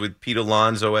fans with Pete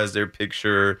Alonso as their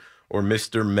picture, or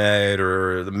Mr. Met,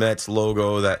 or the Mets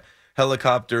logo that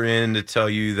helicopter in to tell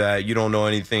you that you don't know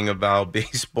anything about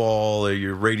baseball, or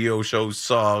your radio show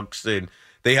sucks, and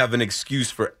they have an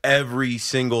excuse for every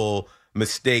single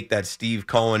mistake that Steve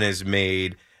Cohen has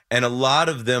made. And a lot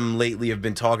of them lately have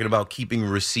been talking about keeping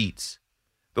receipts.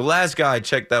 The last guy I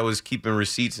checked that was keeping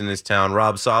receipts in this town,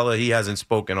 Rob Saleh, he hasn't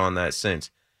spoken on that since.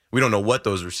 We don't know what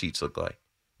those receipts look like.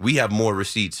 We have more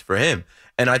receipts for him.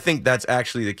 And I think that's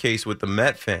actually the case with the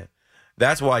Met fan.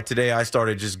 That's why today I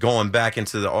started just going back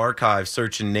into the archives,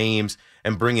 searching names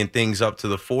and bringing things up to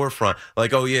the forefront.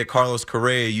 Like, oh, yeah, Carlos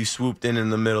Correa, you swooped in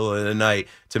the middle of the night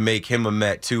to make him a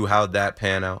Met, too. How'd that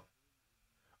pan out?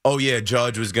 Oh, yeah,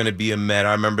 Judge was going to be a Met.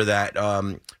 I remember that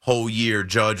whole year.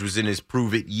 Judge was in his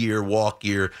prove-it year, walk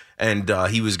year, and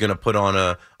he was going to put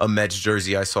on a Mets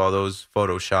jersey. I saw those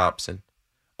Photoshops. And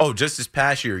oh, just this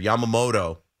past year,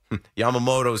 Yamamoto.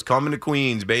 Yamamoto's coming to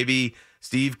Queens, baby.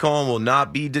 Steve Cohen will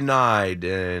not be denied.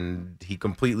 And he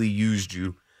completely used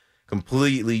you,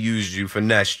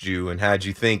 finessed you, and had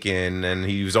you thinking. And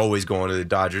he was always going to the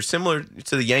Dodgers, similar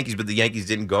to the Yankees, but the Yankees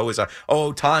didn't go. It's like,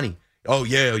 oh, Ohtani. Oh,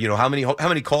 yeah, how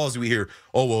many calls do we hear?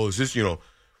 Oh, well, is this,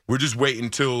 we're just waiting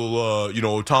until,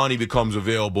 Ohtani becomes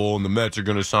available and the Mets are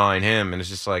going to sign him. And it's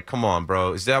just like, come on,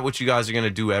 bro. Is that what you guys are going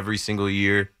to do every single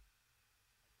year?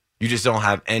 You just don't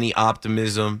have any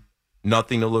optimism,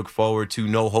 nothing to look forward to,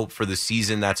 no hope for the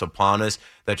season that's upon us,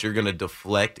 that you're going to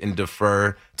deflect and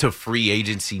defer to free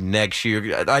agency next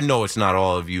year. I know it's not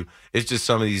all of you. It's just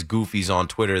some of these goofies on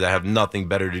Twitter that have nothing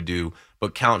better to do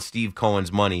but count Steve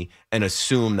Cohen's money and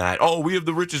assume that, oh, we have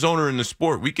the richest owner in the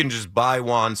sport. We can just buy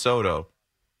Juan Soto.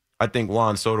 I think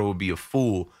Juan Soto would be a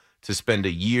fool to spend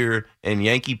a year in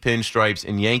Yankee pinstripes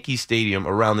in Yankee Stadium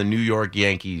around the New York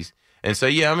Yankees and say,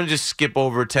 yeah, I'm going to just skip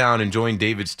over town and join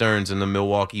David Stearns and the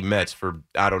Milwaukee Mets for,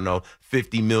 I don't know,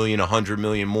 $50 million, $100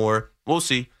 million more. We'll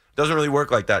see. Doesn't really work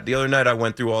like that. The other night I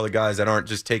went through all the guys that aren't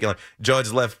just taking, like,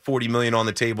 Judge left $40 million on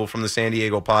the table from the San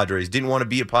Diego Padres. Didn't want to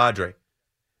be a Padre.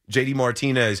 JD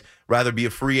Martinez, rather be a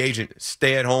free agent,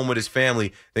 stay at home with his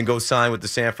family than go sign with the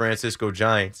San Francisco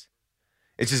Giants.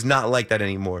 It's just not like that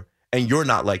anymore. And you're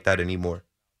not like that anymore.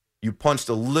 You punched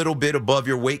a little bit above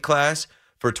your weight class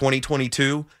for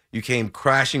 2022. You came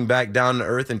crashing back down to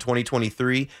earth in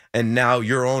 2023. And now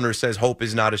your owner says hope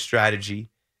is not a strategy.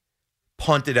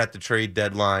 Punted at the trade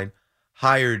deadline.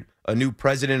 Hired a new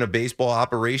president of baseball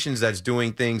operations that's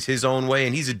doing things his own way.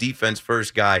 And he's a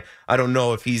defense-first guy. I don't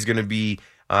know if he's going to be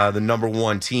the number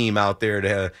one team out there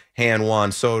to hand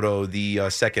Juan Soto the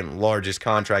second largest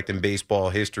contract in baseball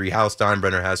history. Hal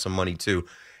Steinbrenner has some money too.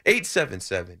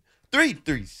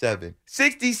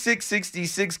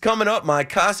 877-337-6666 coming up. My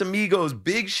Casamigos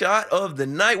big shot of the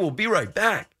night. We'll be right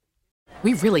back.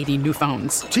 We really need new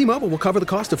phones. T-Mobile will cover the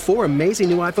cost of 4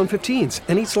 amazing new iPhone 15s,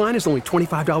 and each line is only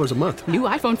 $25 a month. New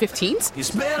iPhone 15s?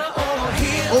 It's better over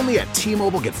here. Only at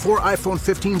T-Mobile, get 4 iPhone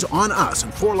 15s on us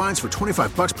and 4 lines for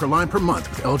 $25 per line per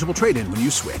month with eligible trade-in when you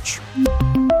switch.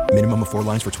 Minimum of 4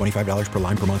 lines for $25 per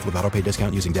line per month with autopay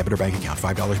discount using debit or bank account.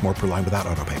 $5 more per line without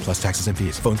autopay, plus taxes and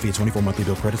fees. Phone fee at 24 monthly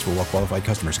bill credits for well-qualified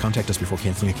customers. Contact us before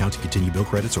canceling account to continue bill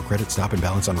credits or credit stop and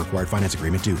balance on required finance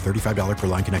agreement due. $35 per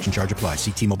line connection charge applies.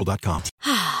 See T-Mobile.com.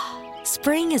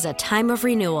 Spring is a time of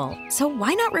renewal, so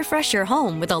why not refresh your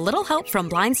home with a little help from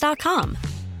Blinds.com?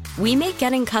 We make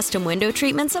getting custom window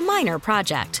treatments a minor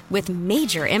project with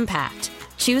major impact.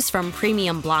 Choose from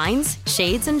premium blinds,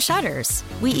 shades, and shutters.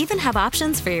 We even have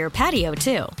options for your patio,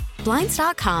 too.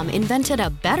 Blinds.com invented a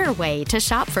better way to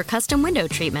shop for custom window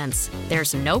treatments.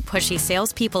 There's no pushy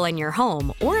salespeople in your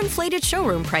home or inflated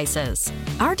showroom prices.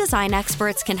 Our design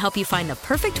experts can help you find the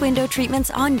perfect window treatments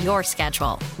on your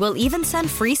schedule. We'll even send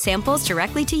free samples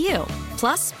directly to you.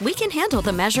 Plus, we can handle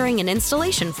the measuring and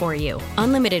installation for you.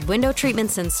 Unlimited window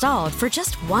treatments installed for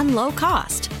just one low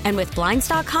cost. And with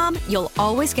Blinds.com, you'll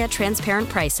always get transparent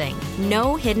pricing.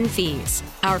 No hidden fees.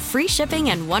 Our free shipping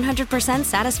and 100%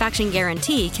 satisfaction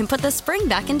guarantee can put the spring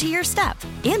back into your step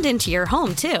and into your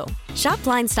home, too. Shop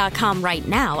Blinds.com right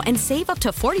now and save up to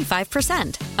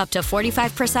 45%. Up to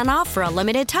 45% off for a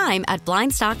limited time at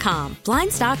Blinds.com.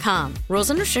 Blinds.com. Rules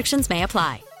and restrictions may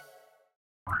apply.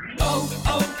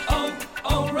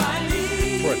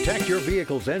 Protect your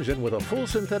vehicle's engine with a full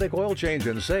synthetic oil change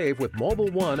and save with Mobile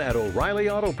One at O'Reilly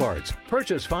Auto Parts.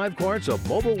 Purchase 5 quarts of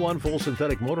Mobile One full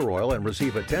synthetic motor oil and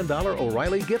receive a $10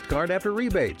 O'Reilly gift card after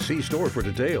rebate. See store for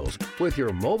details. With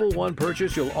your Mobile One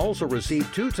purchase, you'll also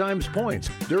receive 2 times points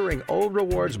during O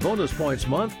Rewards Bonus Points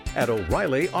Month at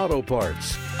O'Reilly Auto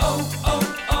Parts.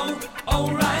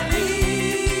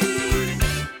 O'Reilly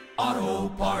Auto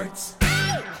Parts.